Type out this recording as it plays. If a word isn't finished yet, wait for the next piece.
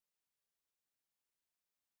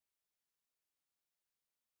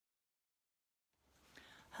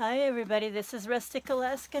Hi everybody, this is Rustic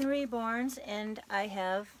Alaskan Reborns and I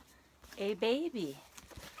have a baby.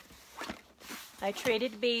 I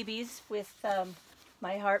traded babies with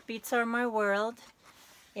My Heartbeats Are My World,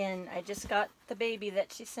 and I just got the baby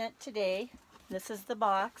that she sent today. This is the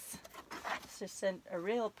box. She sent a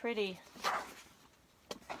really pretty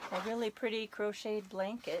crocheted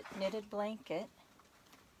blanket, knitted blanket.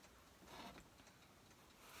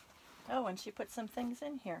 Oh, and she put some things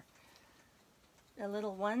in here. A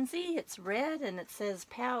little onesie, it's red and it says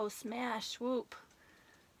pow, smash, whoop.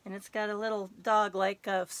 And it's got a little dog like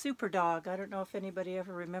a Super Dog. I don't know if anybody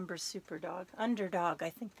ever remembers Super Dog. Underdog,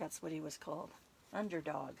 I think that's what he was called.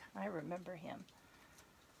 Underdog, I remember him.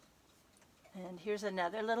 And here's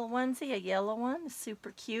another little onesie, a yellow one,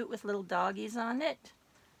 super cute with little doggies on it.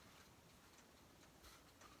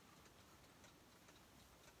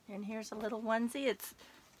 And here's a little onesie, it's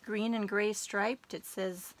green and gray striped. It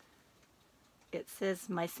says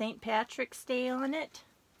my St. Patrick's Day on it.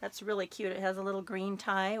 That's really cute. It has a little green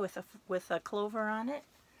tie with a clover on it.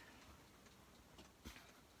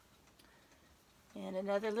 And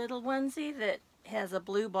another little onesie that has a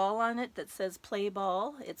blue ball on it that says play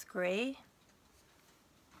ball. It's gray.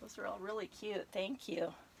 Those are all really cute. Thank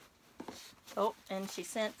you. Oh, and she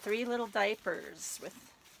sent 3 little diapers with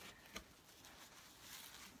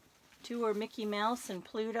 2 are Mickey Mouse and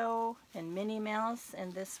Pluto and Minnie Mouse,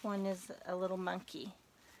 and this one is a little monkey.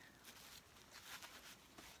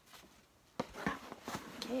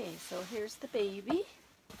 Okay, so here's the baby.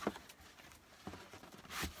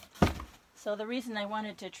 So the reason I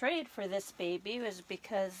wanted to trade for this baby was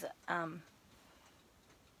because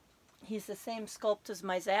he's the same sculpt as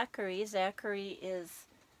my Zachary. Zachary is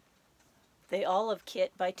the Olive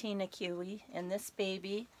Kit by Tina Kiwi, and this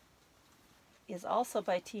baby is also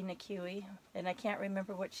by Tina Kiwi, and I can't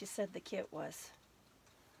remember what she said the kit was.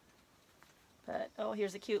 But oh,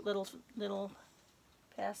 here's a cute little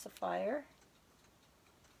pacifier.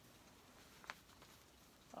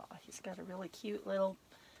 Oh, he's got a really cute little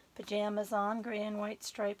pajamas on, gray and white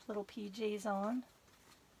striped little PJs on.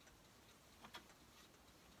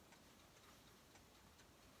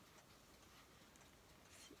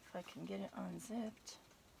 See if I can get it unzipped.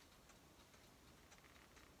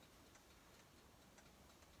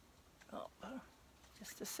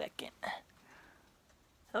 Just a second.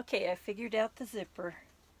 Okay, I figured out the zipper.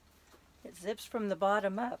 It zips from the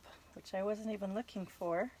bottom up, which I wasn't even looking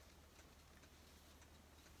for.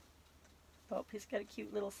 Oh, he's got a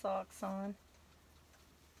cute little socks on.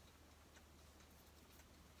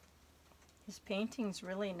 His painting's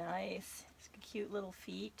really nice. He's got cute little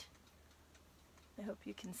feet. I hope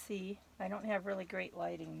you can see. I don't have really great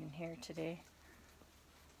lighting in here today.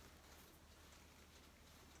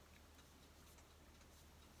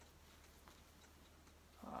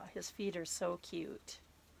 His feet are so cute.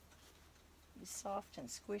 He's soft and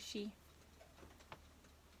squishy.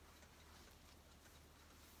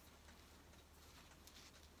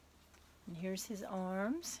 And here's his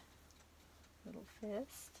arms, little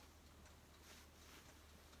fist.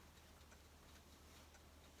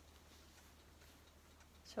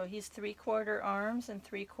 So he's 3/4 arms and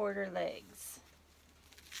 3/4 legs.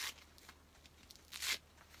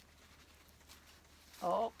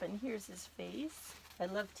 Oh, and here's his face. I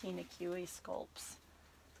love Tina Kiwi sculpts.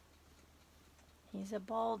 He's a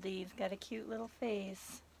baldy. He's got a cute little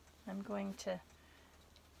face. I'm going to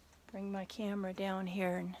bring my camera down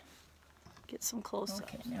here and get some close-ups.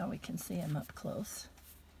 Okay, now we can see him up close.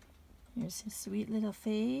 Here's his sweet little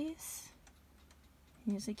face.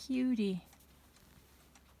 He's a cutie.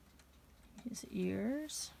 His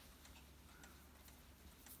ears.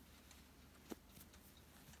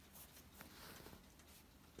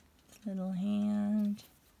 Little hand.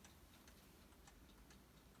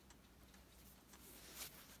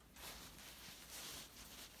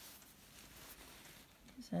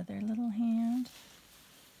 His other little hand.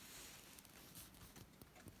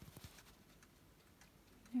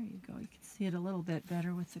 There you go. You can see it a little bit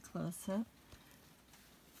better with the close-up.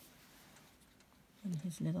 And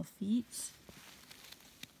his little feet. It's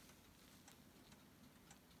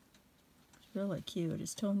really cute.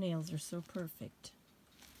 His toenails are so perfect.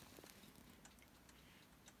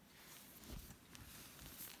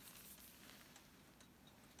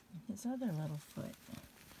 His other little foot.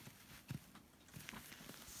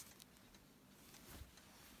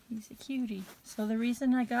 He's a cutie. So the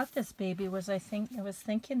reason I got this baby was I was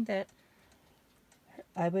thinking that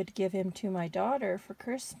I would give him to my daughter for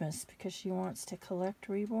Christmas because she wants to collect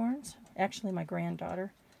reborns. Actually, my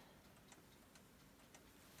granddaughter.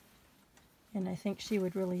 And I think she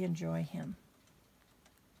would really enjoy him.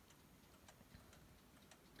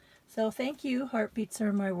 So thank you, Heartbeats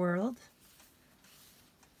Are My World.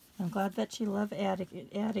 I'm glad that you love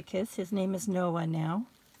Atticus. His name is Noah now.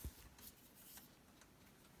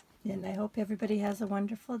 And I hope everybody has a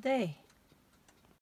wonderful day.